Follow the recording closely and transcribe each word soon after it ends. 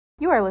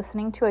You are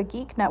listening to a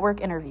Geek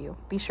Network interview.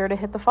 Be sure to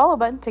hit the follow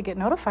button to get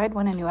notified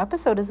when a new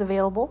episode is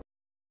available.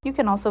 You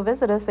can also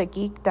visit us at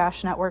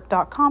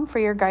geek-network.com for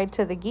your guide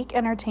to the geek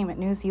entertainment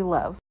news you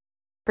love.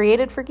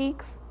 Created for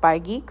geeks, by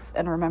geeks,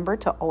 and remember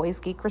to always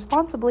geek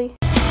responsibly.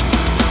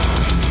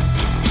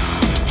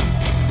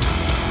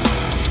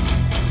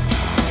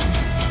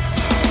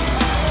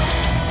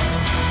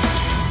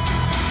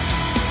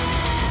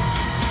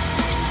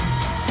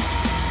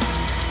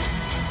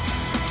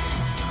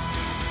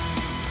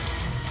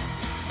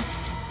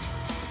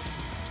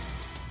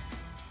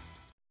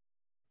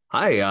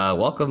 Hi,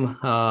 welcome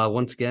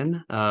once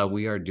again.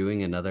 We are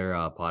doing another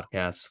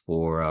podcast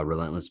for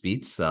Relentless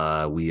Beats.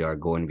 We are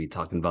going to be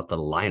talking about the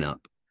lineup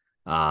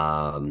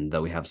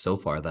that we have so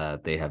far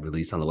that they have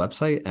released on the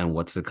website and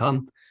what's to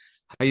come.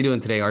 How you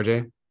doing today,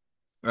 RJ?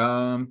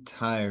 I'm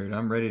tired.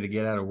 I'm ready to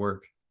get out of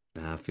work.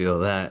 I feel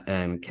that.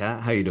 And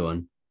Kat, how you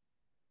doing?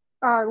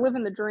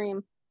 Living the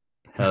dream.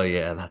 Hell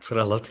yeah, that's what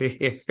I love to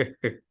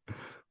hear.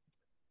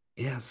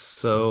 Yeah,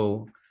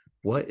 so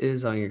what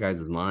is on your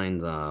guys'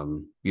 mind,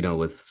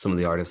 with some of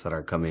the artists that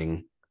are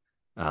coming,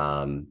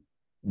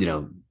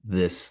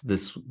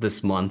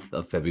 this month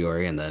of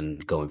February and then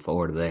going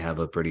forward, they have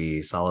a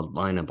pretty solid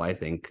lineup, I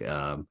think.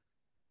 The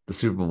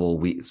Super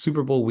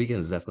Bowl weekend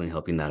is definitely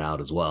helping that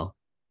out as well.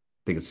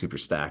 I think it's super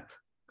stacked.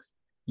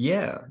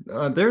 Yeah,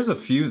 there's a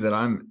few that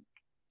I'm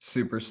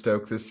super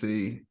stoked to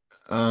see.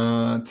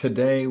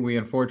 Today, we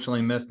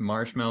unfortunately missed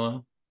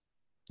Marshmello.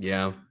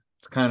 Yeah.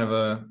 It's kind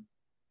of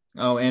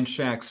and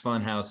Shaq's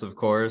Funhouse, of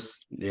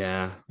course.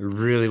 Yeah,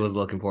 really was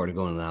looking forward to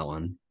going to that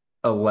one.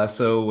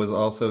 Alesso was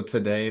also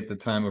today at the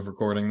time of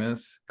recording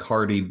this.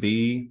 Cardi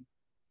B.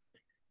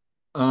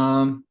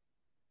 Kaskade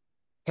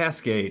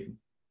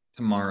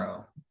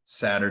tomorrow,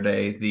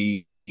 Saturday,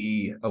 the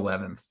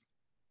 11th.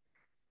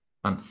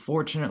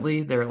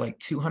 Unfortunately, they're like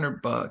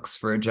 $200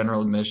 for a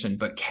general admission,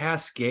 but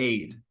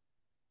Kaskade,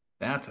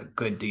 that's a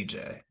good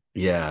DJ.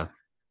 Yeah.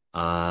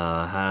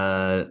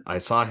 I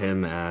saw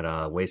him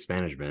at Waste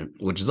Management,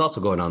 which is also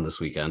going on this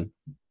weekend.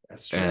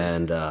 That's true.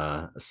 And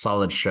a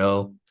solid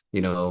show.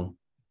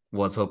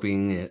 Was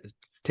hoping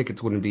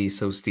tickets wouldn't be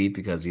so steep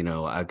because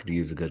I could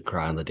use a good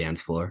cry on the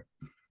dance floor.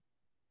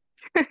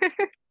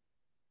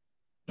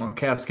 Well,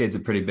 Kaskade's a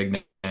pretty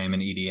big name in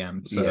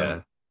EDM, so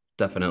yeah,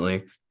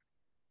 definitely.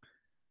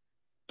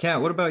 Kat,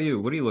 what about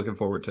you? What are you looking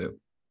forward to?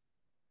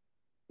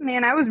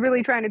 Man, I was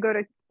really trying to go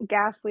to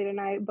Ghastly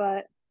tonight,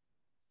 but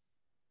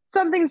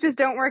some things just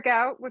don't work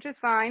out, which is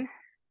fine.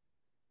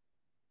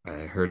 I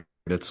heard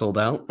it sold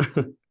out.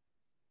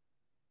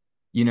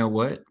 You know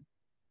what?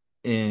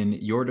 In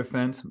your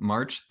defense,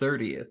 March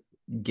 30th,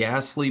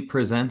 Ghastly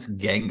presents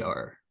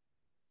Gengar.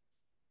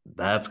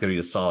 That's going to be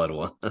a solid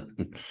one.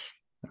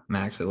 I'm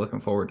actually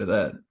looking forward to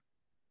that.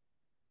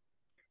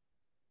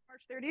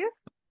 March 30th?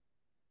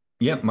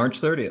 Yep, March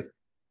 30th.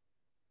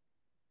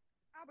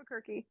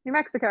 Albuquerque, New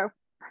Mexico.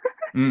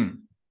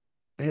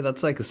 Hey,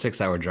 that's like a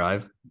 6-hour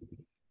drive.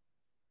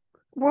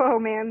 Whoa,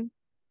 man.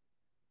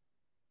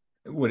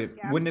 Wouldn't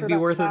it be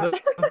worth it,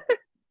 though?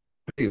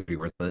 It would be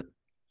worth it.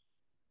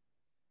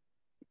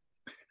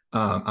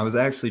 I was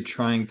actually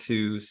trying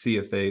to see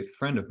if a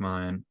friend of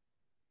mine,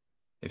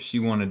 if she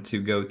wanted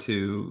to go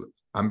to,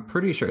 I'm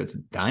pretty sure it's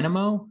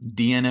Dynamo,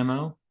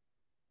 DNMO.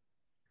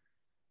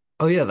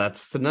 Oh yeah,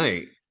 that's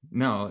tonight.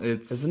 No,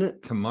 isn't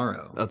it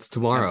tomorrow? That's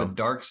tomorrow. At the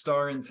Dark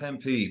Star in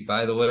Tempe.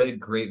 By the way,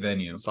 great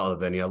venue. Solid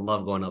venue. I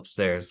love going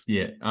upstairs.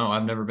 Yeah. Oh,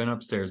 I've never been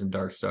upstairs in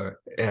Dark Star.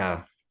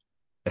 Yeah.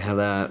 They have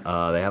that.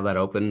 They have that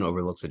open,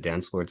 overlooks a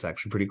dance floor. It's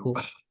actually pretty cool.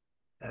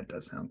 That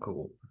does sound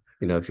cool.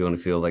 If you want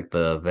to feel like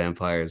the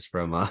vampires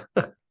from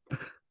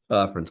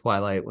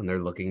Twilight when they're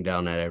looking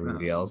down at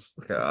everybody else.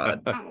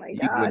 God. Oh my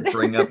You God. would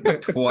bring up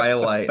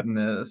Twilight in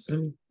this.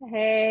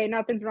 Hey,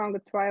 nothing's wrong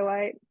with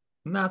Twilight.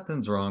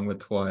 Nothing's wrong with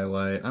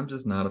Twilight. I'm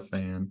just not a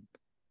fan.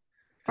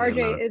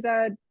 RJ, is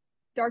a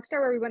Dark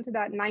Star where we went to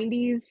that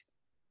 90s?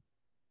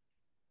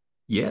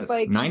 Yes,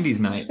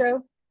 90s night.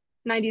 Show?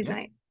 90s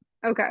night.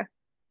 Okay.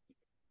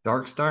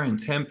 Dark Star in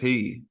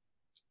Tempe,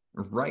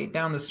 right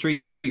down the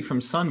street from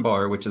Sun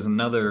Bar, which is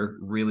another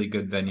really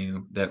good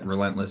venue that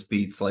Relentless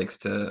Beats likes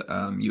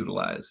to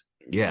utilize.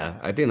 Yeah,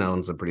 I think that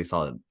one's a pretty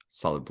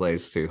solid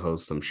place to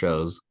host some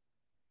shows.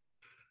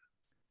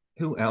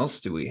 Who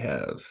else do we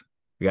have?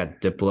 We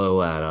got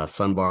Diplo at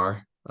Sun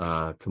Bar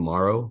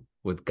tomorrow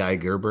with Guy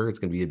Gerber. It's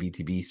going to be a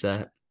BTB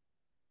set.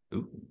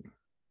 Ooh.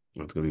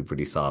 It's going to be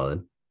pretty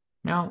solid.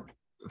 Now,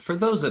 for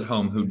those at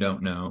home who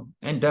don't know,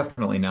 and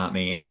definitely not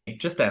me,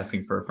 just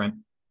asking for a friend,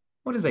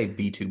 what is a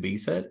B2B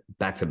set?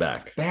 Back to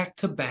back. Back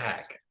to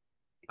back.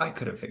 I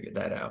could have figured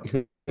that out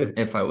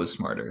if I was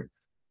smarter.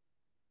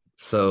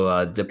 So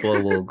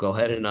Diplo will go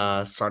ahead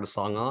and start a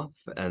song off,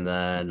 and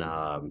then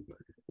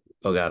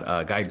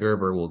Guy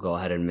Gerber will go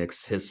ahead and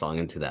mix his song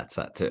into that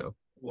set too.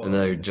 Whoa. And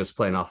they're just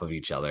playing off of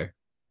each other.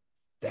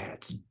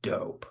 That's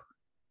dope.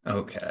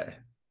 Okay.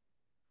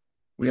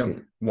 We have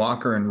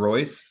Walker and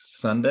Royce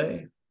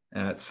Sunday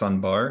at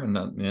Sun Bar, and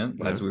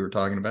as we were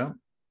talking about.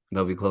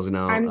 They'll be closing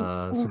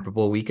out Super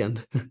Bowl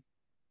weekend.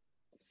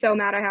 So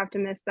mad I have to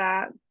miss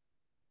that.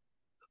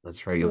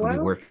 That's right. You'll be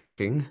Well,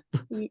 working.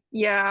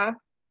 yeah.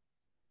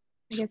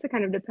 I guess it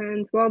kind of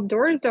depends. Well,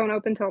 doors don't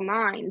open till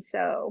 9,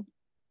 so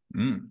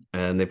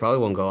And they probably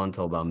won't go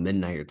until about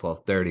midnight or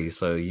 12:30.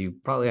 So you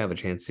probably have a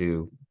chance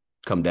to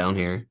come down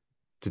here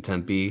to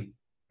Tempe.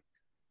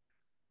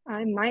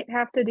 I might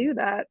have to do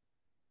that.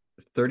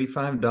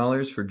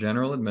 $35 for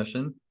general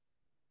admission.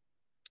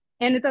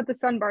 And it's at the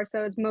Sun Bar,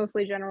 so it's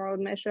mostly general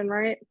admission,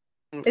 right?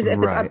 Is if it's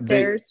Right.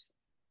 upstairs.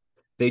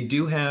 They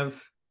do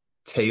have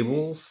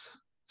tables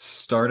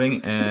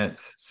starting at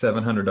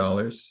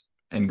 $700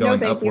 and No, going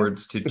thank you.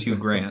 upwards to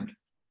 $2,000.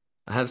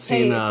 I have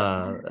seen Hey,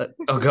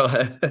 oh, go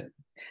ahead.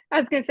 I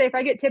was gonna say if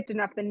I get tipped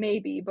enough, then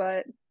maybe,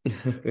 but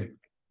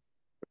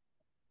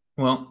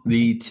Well,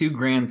 the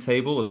 $2,000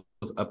 table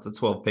is up to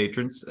 12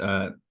 patrons.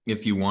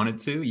 If you wanted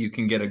to, you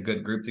can get a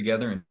good group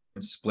together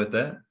and split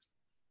that.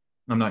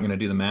 I'm not going to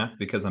do the math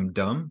because I'm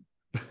dumb,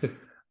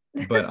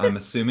 but I'm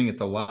assuming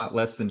it's a lot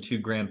less than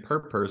 $2,000 per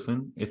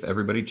person if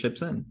everybody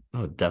chips in.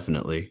 Oh,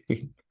 definitely.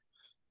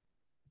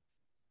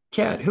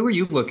 Kat, who are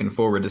you looking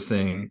forward to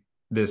seeing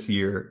this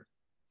year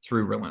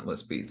through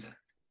Relentless Beats?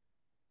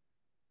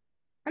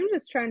 I'm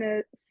just trying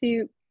to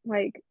see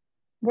like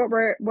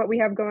what we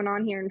have going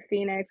on here in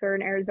Phoenix or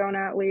in Arizona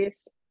at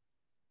least.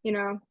 You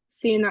know,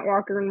 seeing that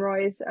Walker and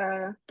Roy's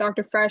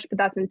Dr. Fresh, but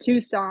that's in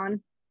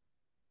Tucson.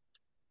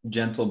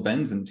 Gentle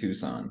Ben's in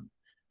Tucson.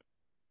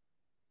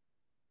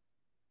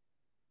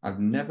 I've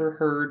never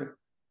heard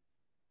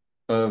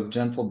of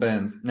Gentle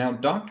Ben's. Now,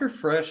 Dr.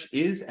 Fresh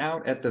is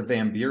out at the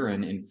Van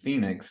Buren in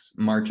Phoenix,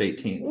 March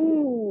 18th.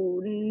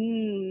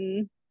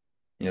 Ooh.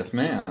 Yes,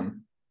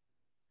 ma'am.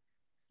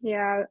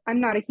 Yeah, I'm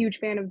not a huge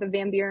fan of the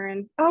Van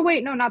Buren. Oh,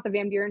 wait, no, not the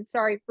Van Buren.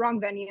 Sorry,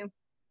 wrong venue.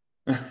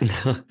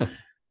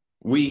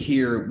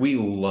 We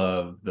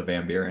love the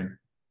Van Buren.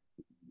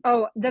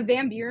 Oh, the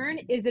Van Buren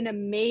is an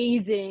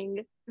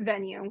amazing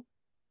venue.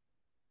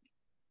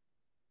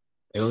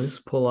 They always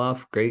pull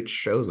off great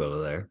shows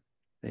over there.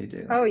 They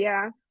do. Oh,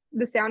 yeah.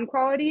 The sound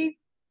quality,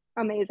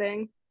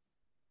 amazing.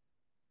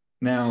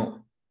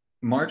 Now,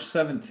 March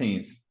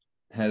 17th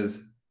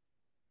has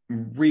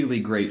really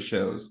great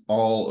shows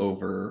all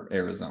over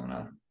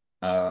Arizona.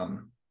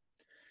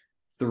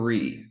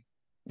 3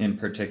 in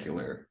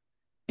particular.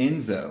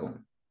 Enzo,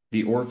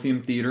 the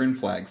Orpheum Theater in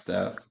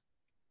Flagstaff.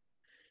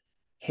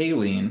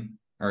 Halion,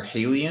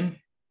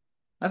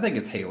 I think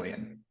it's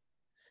Halion,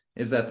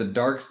 is at the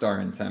Dark Star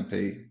in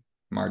Tempe,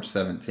 March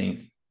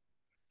 17th.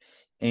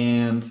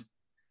 And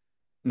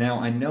now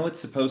I know it's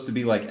supposed to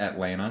be like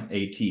Atlanta,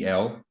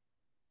 ATL,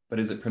 but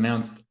is it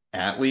pronounced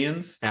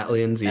Atlians?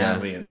 Atlians, yeah.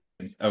 Atlians.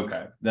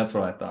 Okay, that's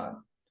what I thought.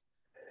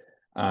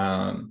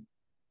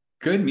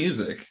 Good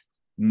music.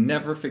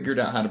 Never figured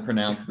out how to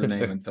pronounce the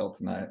name until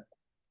tonight.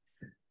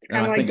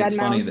 Kind of like Dead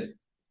Mouse.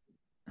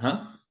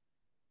 Huh?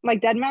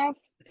 Like Dead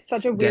Mouse?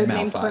 Such a weird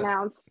name to 5.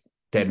 pronounce.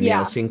 Dead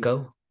Meow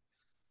Cinco.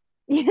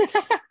 Yeah.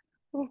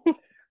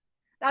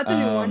 That's a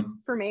new one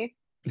for me.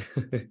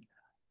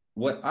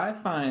 What I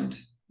find,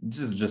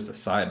 just a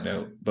side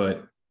note,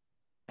 but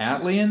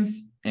Atlians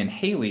and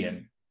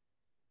Halion,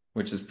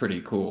 which is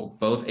pretty cool.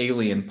 Both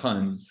alien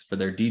puns for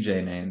their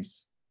DJ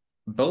names.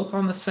 Both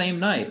on the same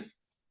night.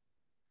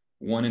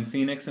 One in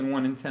Phoenix and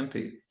one in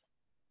Tempe.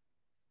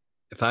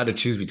 If I had to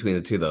choose between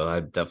the two, though,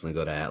 I'd definitely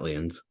go to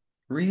Atlians.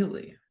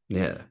 Really?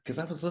 Yeah. Because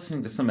I was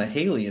listening to some of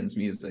Halien's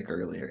music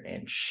earlier,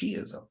 and she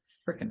is a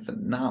freaking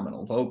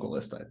phenomenal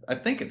vocalist. I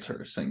think it's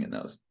her singing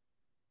those.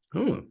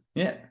 Oh.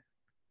 Yeah.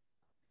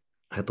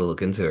 I have to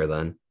look into her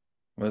then.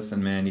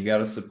 Listen, man, you got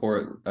to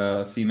support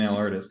female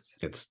artists.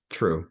 It's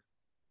true.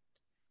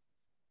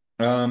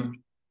 A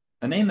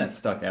name that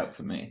stuck out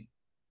to me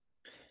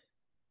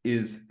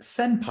is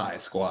Senpai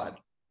Squad.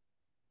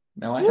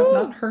 Now, I have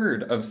not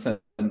heard of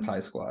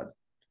Senpai Squad.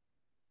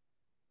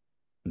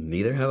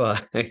 Neither have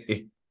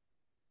I.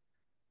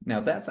 Now,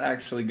 that's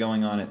actually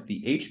going on at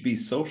the HB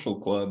Social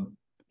Club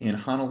in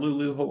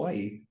Honolulu,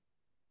 Hawaii.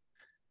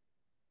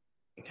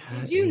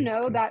 Did you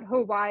know that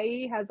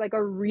Hawaii has like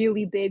a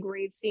really big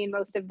rave scene?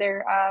 Most of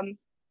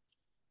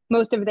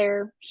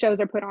their shows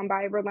are put on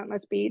by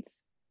Relentless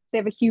Beats. They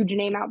have a huge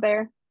name out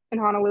there in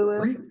Honolulu.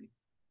 Really?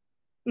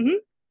 Mm-hmm.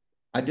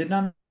 I did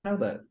not know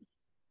that.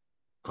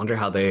 I wonder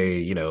how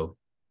they,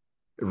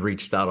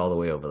 reached out all the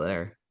way over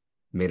there,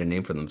 made a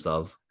name for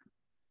themselves.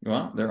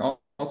 Well, they're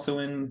also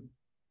in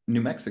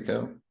New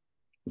Mexico.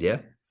 Yeah.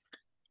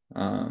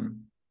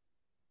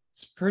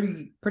 It's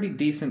pretty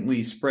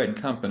decently spread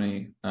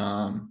company.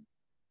 I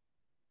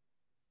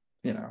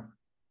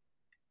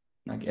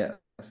guess.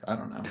 I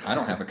don't know. I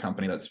don't have a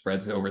company that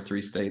spreads over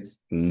 3 states.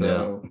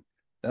 So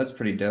that's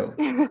pretty dope.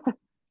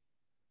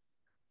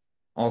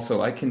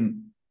 Also, I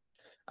can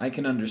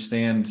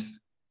understand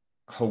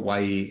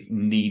Hawaii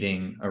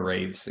needing a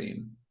rave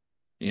scene.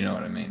 You know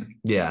what I mean?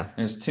 Yeah.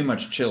 There's too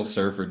much chill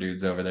surfer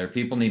dudes over there.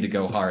 People need to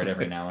go hard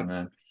every now and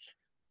then.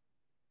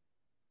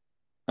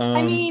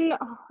 I mean,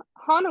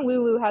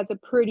 Honolulu has a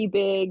pretty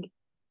big,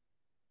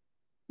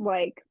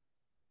 like,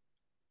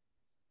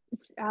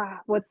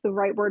 what's the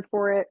right word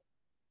for it?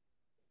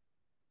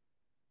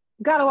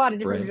 Got a lot of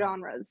different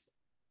genres.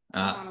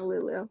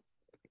 Honolulu.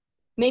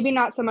 Maybe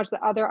not so much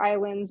the other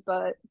islands,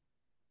 but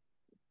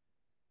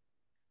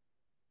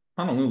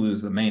Honolulu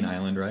is the main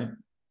island, right?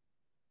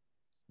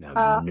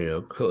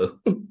 No clue.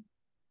 the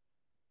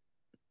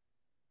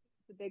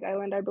big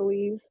island, I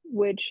believe,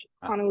 which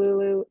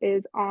Honolulu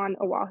is on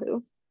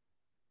Oahu.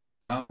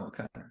 Oh,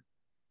 okay.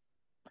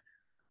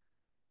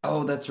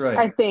 Oh, that's right.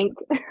 I think.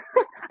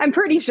 I'm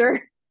pretty sure.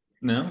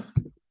 No?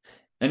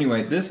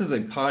 Anyway, this is a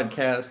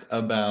podcast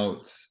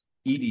about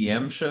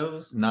EDM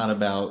shows, not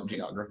about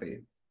geography.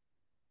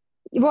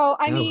 Well,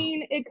 I No.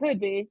 mean, it could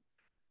be.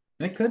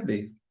 It could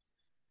be.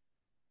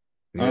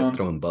 You're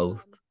throwing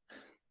both.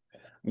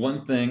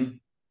 One thing,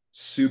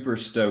 super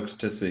stoked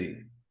to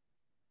see.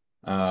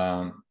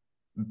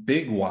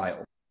 Big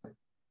Wild.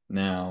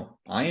 Now,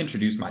 I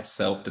introduced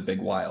myself to Big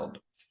Wild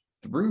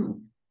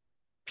through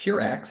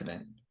pure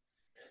accident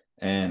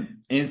and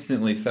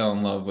instantly fell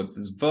in love with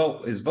his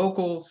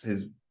vocals,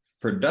 his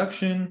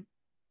production,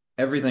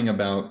 everything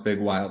about Big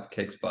Wild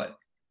kicks butt.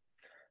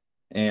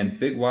 And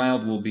Big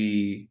Wild will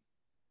be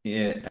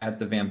at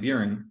the Van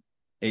Buren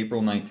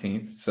April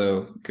 19th,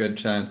 so good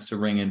chance to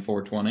ring in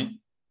 420.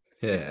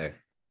 Yeah.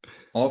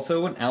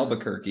 Also in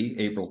Albuquerque,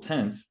 April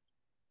 10th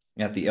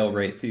at the El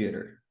Rey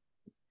Theater.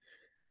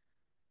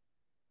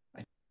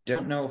 I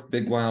don't know if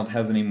Big Wild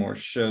has any more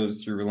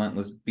shows through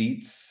Relentless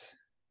Beats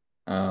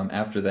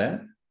after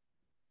that,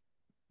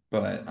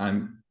 but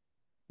I'm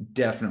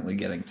definitely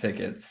getting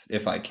tickets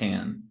if I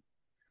can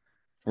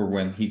for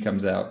when he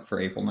comes out for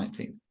April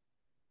 19th.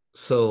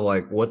 So,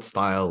 like, what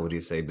style would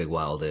you say Big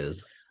Wild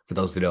is? For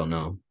those who don't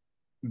know.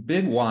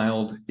 Big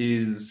Wild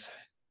is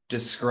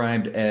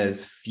described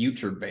as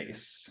future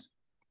bass.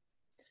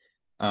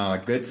 A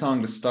good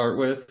song to start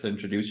with to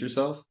introduce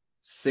yourself,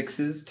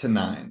 6s to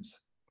 9s.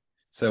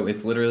 So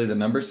it's literally the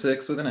number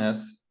 6 with an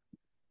S,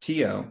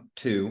 TO,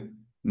 2,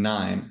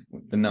 9,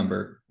 the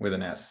number with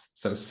an S.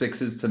 So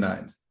 6s to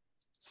 9s.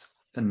 It's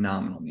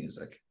phenomenal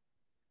music.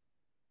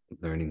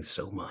 Learning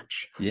so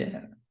much.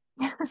 Yeah.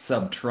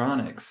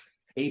 Subtronics,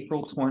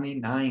 April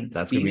 29th.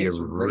 That's going to be a Phoenix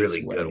really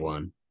Raceway. good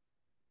one.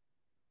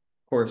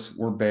 Of course,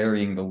 we're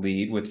burying the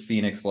lead with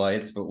Phoenix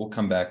Lights, but we'll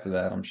come back to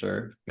that, I'm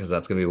sure. Because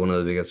that's going to be one of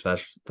the biggest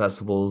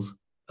festivals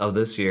of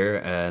this year.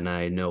 And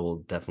I know we'll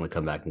definitely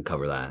come back and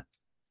cover that.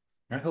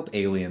 I hope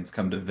aliens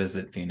come to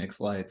visit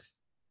Phoenix Lights.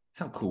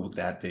 How cool would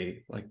that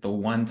be? Like the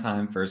one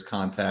time first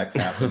contact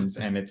happens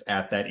and it's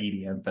at that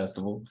EDM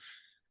festival.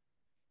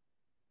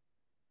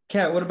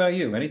 Kat, what about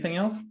you? Anything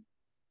else?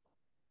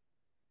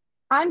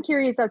 I'm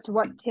curious as to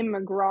what Tim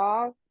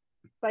McGraw,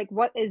 like,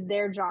 what is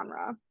their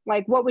genre?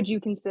 Like, what would you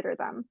consider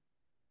them?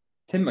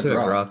 Tim To McGraw.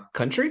 McGraw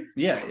country?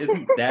 Yeah,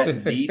 isn't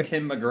that the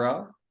Tim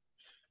McGraw?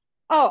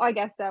 Oh, I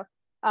guess so.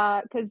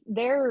 Because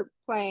they're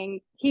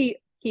playing,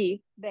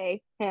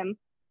 they, him,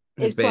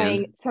 His is band.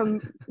 playing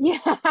some, yeah,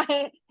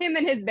 him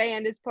and his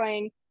band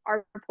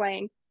are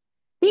playing.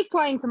 He's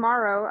playing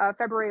tomorrow,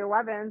 February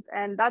 11th,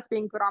 and that's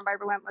being put on by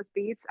Relentless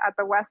Beats at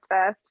the West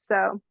Fest.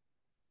 So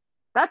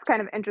that's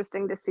kind of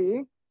interesting to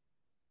see.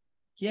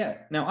 Yeah.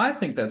 Now, I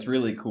think that's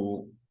really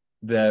cool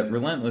that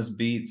Relentless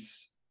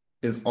Beats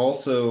is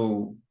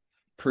also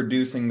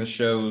producing the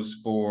shows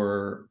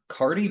for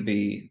Cardi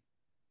B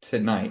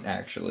tonight,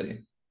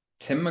 actually.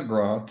 Tim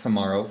McGraw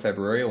tomorrow,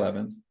 February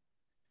 11th.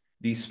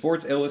 The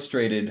Sports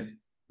Illustrated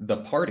The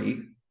Party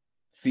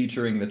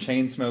featuring the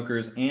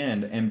Chainsmokers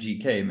and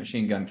MGK,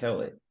 Machine Gun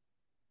Kelly.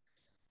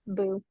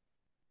 Boo.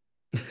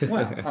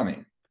 Well, I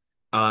mean,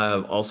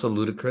 Also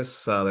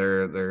Ludacris.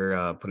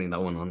 They're putting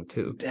that one on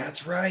too.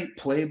 that's right.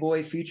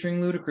 Playboy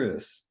featuring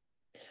Ludacris.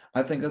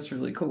 I think that's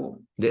really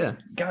cool. Yeah.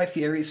 Guy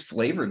Fieri's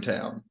Flavor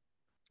Town.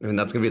 I mean,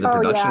 that's going to be the Oh,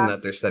 production yeah.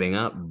 that they're setting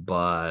up,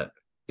 but,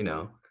 you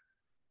know,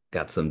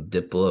 got some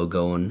Diplo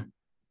going.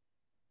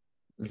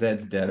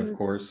 Zeds Dead, of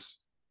course.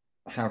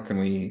 How can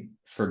we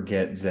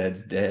forget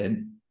Zeds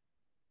Dead?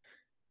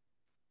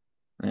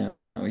 Yeah,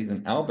 he's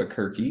in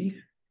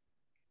Albuquerque.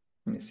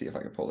 Let me see if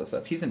I can pull this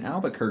up. He's in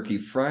Albuquerque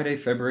Friday,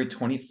 February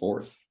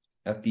 24th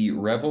at the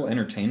Revel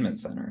Entertainment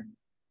Center.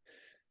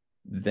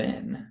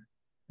 Then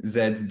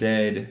Zeds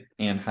Dead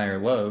and Higher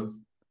Love.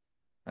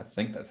 I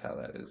think that's how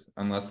that is.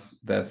 Unless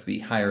that's the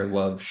Higher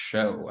Love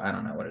show. I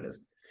don't know what it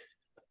is.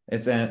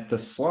 It's at the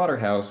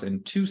Slaughterhouse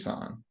in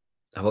Tucson.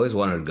 I've always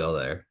wanted to go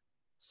there.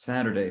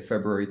 Saturday,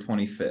 February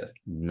 25th.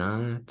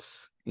 Not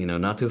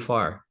too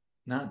far.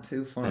 Not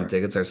too far. And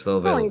tickets are still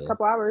It's only available. a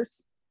couple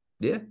hours.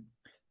 Yeah.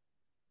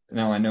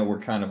 Now, I know we're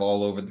kind of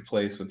all over the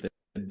place with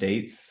the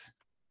dates.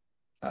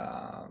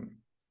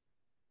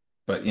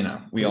 But,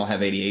 we all have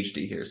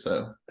ADHD here,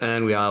 so.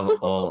 And we have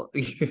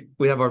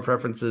we have our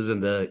preferences in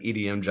the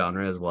EDM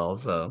genre as well,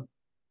 so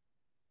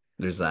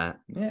there's that.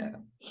 Yeah.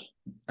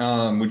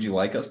 Would you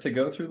like us to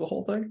go through the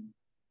whole thing?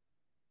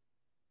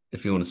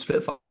 If you want to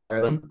spitfire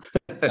them.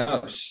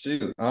 Oh,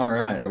 shoot. All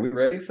right. Are we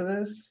ready for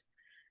this?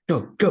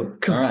 Go. All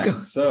right. Go.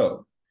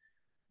 So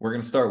we're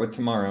going to start with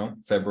tomorrow,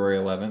 February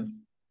 11th.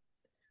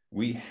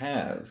 We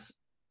have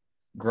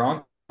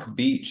Gronk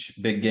Beach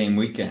Big Game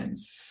Weekend,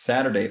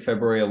 Saturday,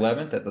 February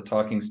 11th at the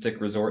Talking Stick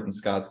Resort in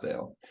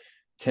Scottsdale.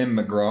 Tim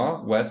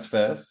McGraw,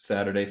 Westfest,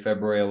 Saturday,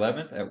 February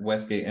 11th at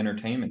Westgate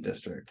Entertainment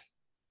District.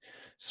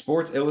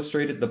 Sports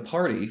Illustrated The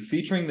Party,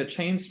 featuring the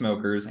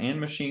Chainsmokers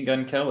and Machine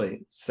Gun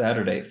Kelly,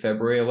 Saturday,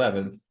 February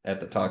 11th at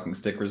the Talking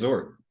Stick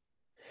Resort.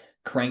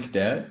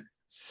 Crandat,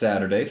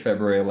 Saturday,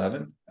 February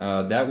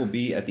 11th. That will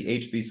be at the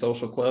HB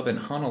Social Club in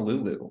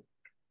Honolulu.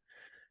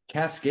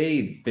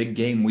 Kaskade Big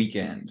Game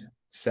Weekend,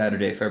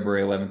 Saturday,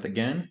 February 11th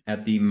again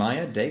at the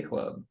Maya Day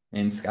Club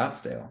in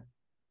Scottsdale.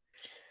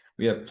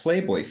 We have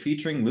Playboy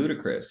featuring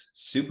Ludacris,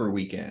 Super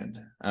Weekend,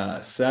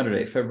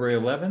 Saturday, February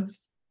 11th,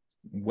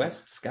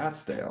 West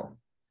Scottsdale.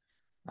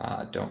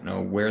 Don't know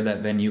where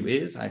that venue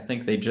is. I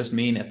think they just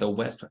mean at the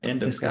west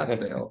end of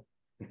Scottsdale.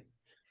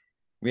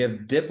 We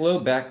have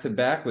Diplo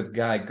back-to-back with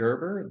Guy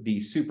Gerber, the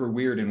Super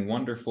Weird and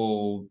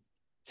Wonderful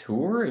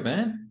Tour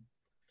event,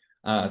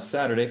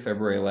 Saturday,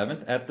 February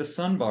 11th at the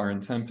Sun Bar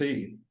in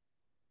Tempe.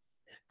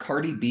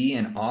 Cardi B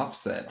and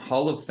Offset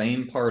Hall of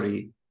Fame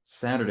party,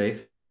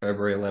 Saturday,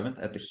 February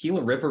 11th at the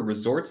Gila River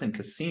Resorts and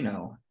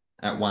Casino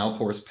at Wild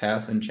Horse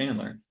Pass in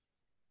Chandler.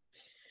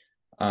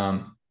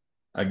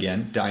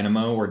 Again,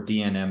 Dynamo or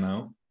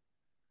DNMO,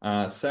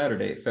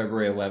 Saturday,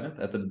 February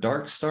 11th at the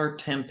Dark Star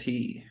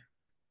Tempe.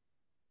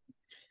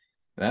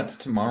 That's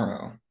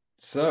tomorrow.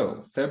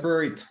 So,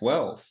 February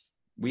 12th,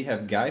 we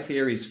have Guy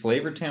Fieri's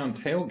Flavortown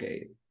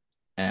Tailgate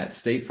at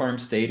State Farm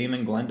Stadium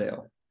in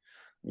Glendale.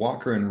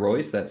 Walker and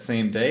Royce that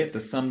same day at the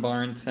Sun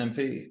Bar in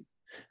Tempe.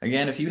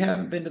 Again, if you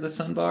haven't been to the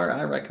Sun Bar,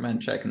 I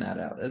recommend checking that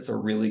out. It's a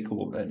really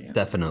cool venue.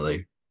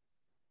 Definitely.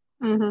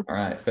 All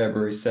right,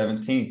 February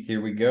 17th,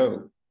 here we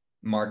go.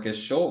 Markus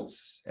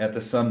Schulz at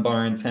the Sun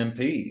Bar in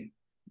Tempe.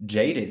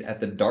 Jaded at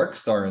the Dark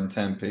Star in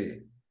Tempe,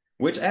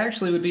 which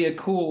actually would be a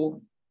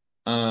cool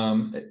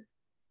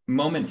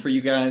moment for you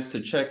guys to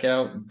check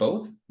out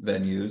both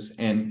venues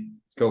and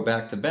go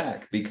back to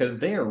back because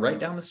they are right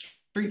down the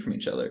street from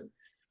each other.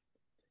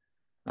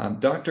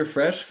 Dr.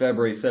 Fresch,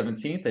 February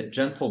 17th at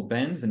Gentle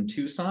Ben's in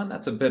Tucson.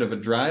 That's a bit of a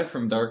drive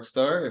from Dark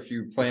Star if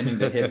you're planning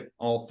to hit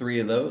all three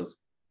of those.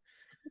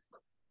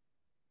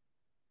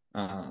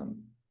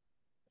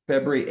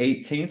 February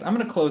 18th. I'm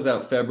going to close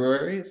out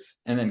February's.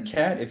 And then,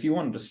 Kat, if you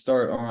wanted to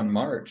start on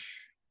March,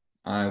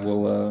 I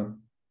will,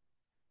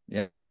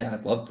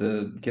 I'd love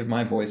to give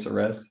my voice a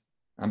rest.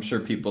 I'm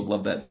sure people would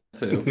love that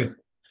too.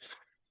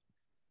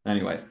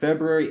 Anyway,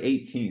 February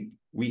 18th.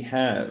 We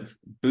have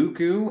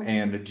Buku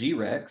and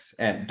G-Rex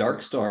at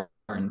Dark Star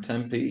in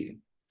Tempe.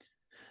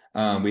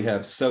 We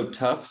have So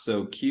Tuff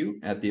So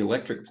Cute at the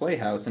Electric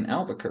Playhouse in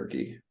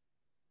Albuquerque.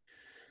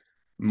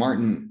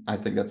 Martin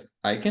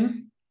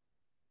Eichen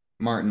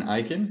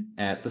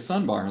at the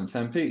Sun Bar in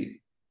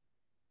Tempe.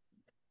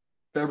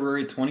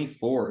 February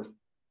 24th.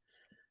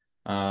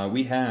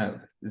 We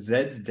have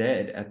Zeds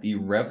Dead at the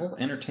Revel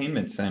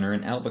Entertainment Center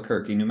in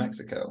Albuquerque, New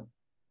Mexico.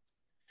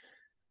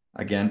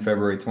 Again,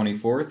 February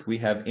 24th, we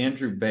have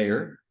Andrew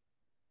Bayer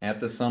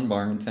at the Sun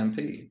Bar in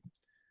Tempe.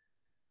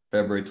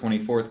 February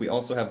 24th, we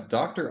also have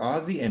Dr.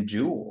 Ozi and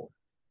Jool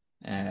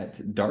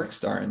at Dark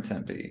Star in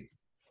Tempe.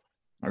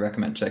 I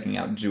recommend checking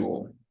out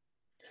Jool.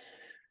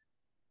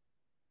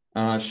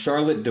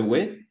 Charlotte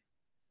DeWitt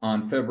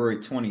on February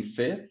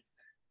 25th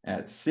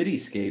at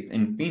Cityscape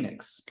in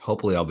Phoenix.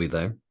 Hopefully I'll be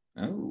there.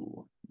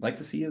 Oh, like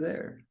to see you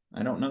there.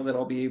 I don't know that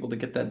I'll be able to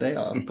get that day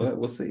off, but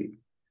we'll see.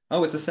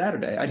 Oh, it's a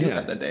Saturday. I do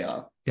have that day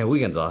off. Yeah,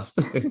 weekend's off.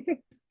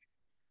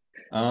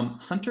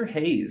 Hunter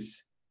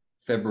Hayes,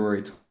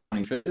 February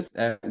 25th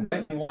at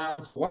Wet n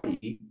Wild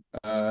Hawaii,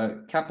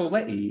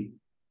 Kapolei,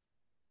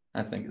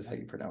 I think is how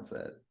you pronounce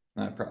that.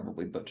 I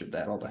probably butchered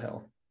that all to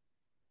hell.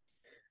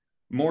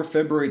 More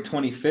February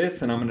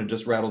 25th, and I'm going to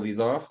just rattle these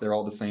off. They're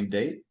all the same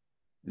date.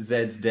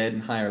 Zeds Dead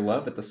and Higher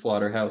Love at the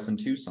Slaughterhouse in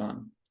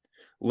Tucson.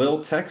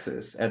 Lil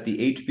Texas at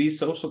the HB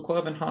Social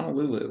Club in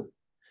Honolulu.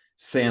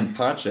 San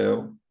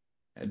Pacho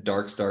at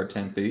Dark Star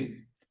Tempe.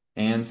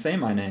 And Say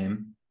My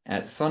Name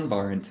at Sun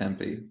Bar in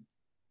Tempe.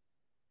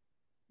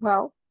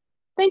 Well,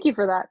 thank you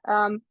for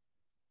that.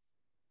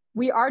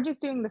 We are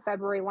just doing the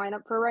February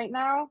lineup for right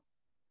now.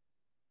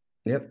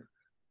 Yep.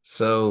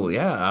 So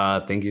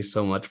thank you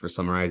so much for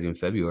summarizing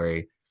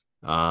February.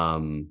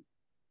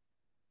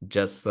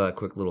 Just a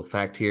quick little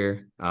fact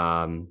here,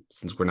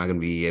 since we're not going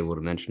to be able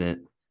to mention it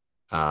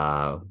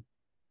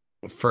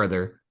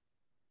further.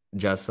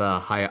 Just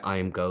hi, I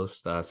am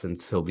Ghost,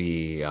 since he'll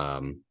be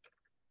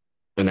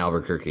in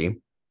Albuquerque.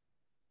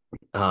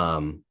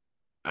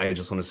 I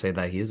just want to say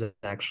that he is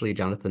actually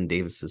Jonathan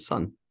Davis's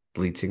son,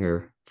 lead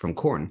singer from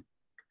Korn.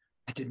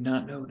 I did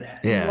not know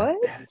that. Yeah,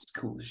 What? That is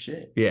cool as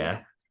shit.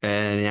 Yeah.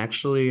 And he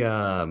actually,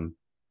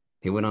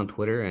 he went on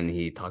Twitter and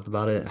he talked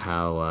about it,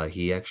 how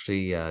he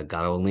actually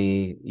got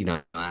only,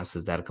 asked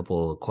his dad a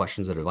couple of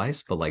questions of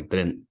advice, but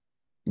didn't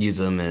use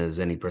them as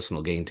any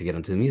personal gain to get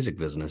into the music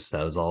business.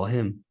 That was all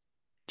him,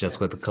 just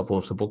with a couple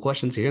of simple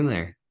questions here and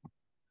there.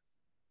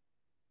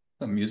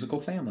 A musical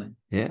family.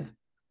 Yeah.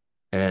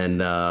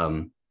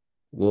 And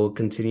we'll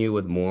continue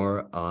with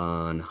more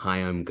on Hi,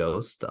 I'm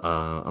Ghost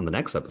on the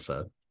next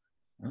episode.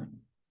 Oh.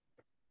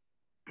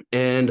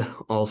 And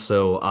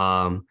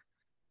also,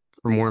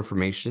 For more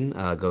information,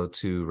 go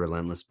to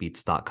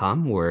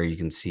relentlessbeats.com where you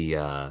can see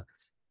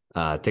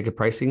ticket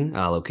pricing,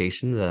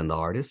 locations, and the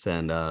artists,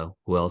 and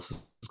who else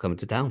is coming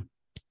to town.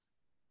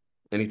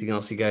 Anything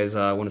else you guys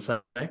want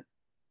to say?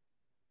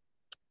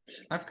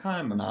 I've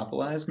kind of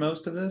monopolized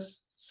most of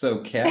this. So,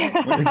 Kat,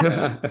 what do you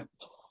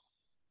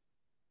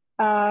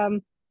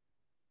got?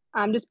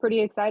 I'm just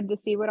pretty excited to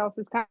see what else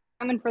is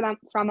coming for them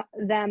from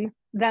them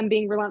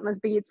being Relentless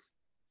Beats.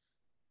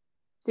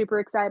 Super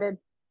excited.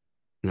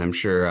 And I'm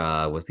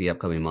sure with the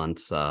upcoming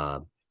months,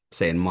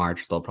 say in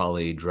March, they'll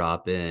probably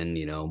drop in,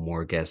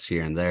 more guests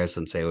here and there,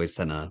 since they always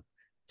tend to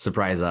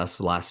surprise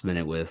us last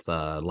minute with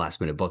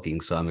last minute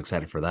bookings. So I'm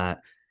excited for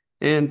that.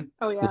 And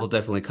we'll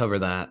definitely cover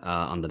that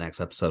on the next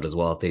episode as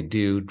well, if they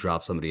do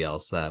drop somebody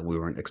else that we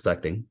weren't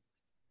expecting.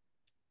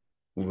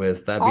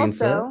 With that being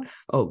said,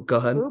 go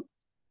ahead.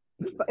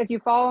 If you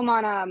follow them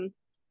on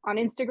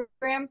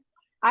Instagram,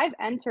 I've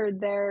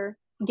entered their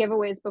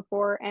giveaways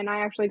before, and I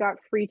actually got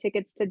free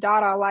tickets to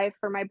Dada Life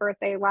for my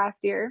birthday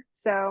last year.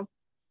 So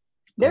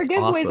their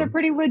giveaways are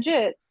pretty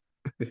legit.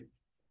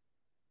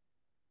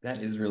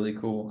 That is really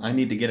cool. I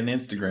need to get an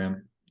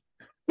Instagram.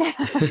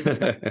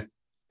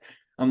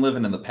 I'm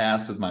living in the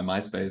past with my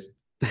MySpace.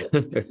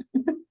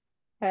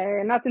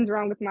 Hey, nothing's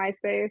wrong with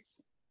MySpace.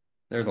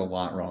 There's a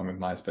lot wrong with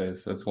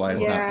MySpace. That's why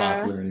it's not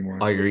popular anymore.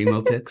 All your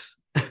emo pics?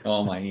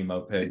 All my emo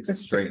pics,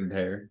 straightened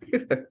hair.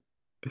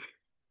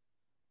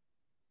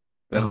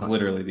 That's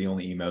literally the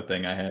only emo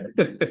thing I had.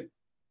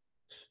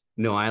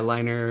 No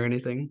eyeliner or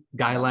anything?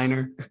 Guy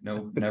liner?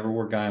 No, never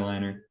wore guy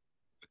liner.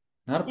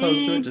 Not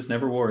opposed to it, just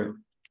never wore it.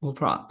 Well,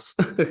 props.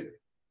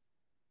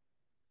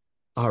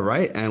 All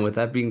right. And with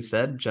that being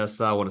said, just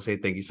want to say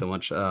thank you so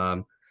much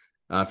for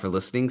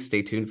listening.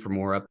 Stay tuned for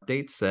more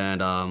updates,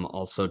 and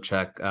also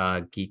check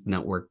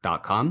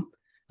geeknetwork.com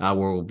where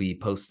we'll be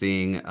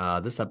posting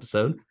this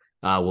episode.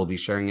 We'll be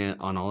sharing it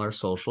on all our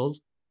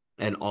socials,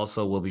 and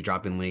also we'll be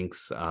dropping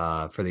links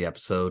for the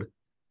episode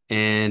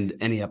and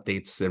any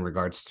updates in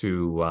regards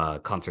to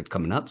concerts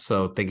coming up.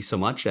 So thank you so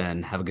much,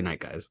 and have a good night,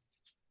 guys.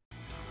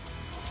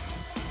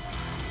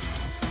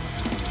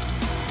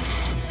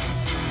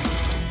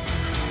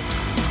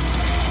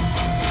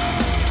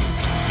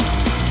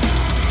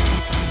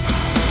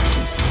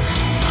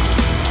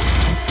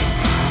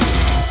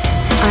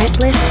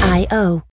 Artlist.io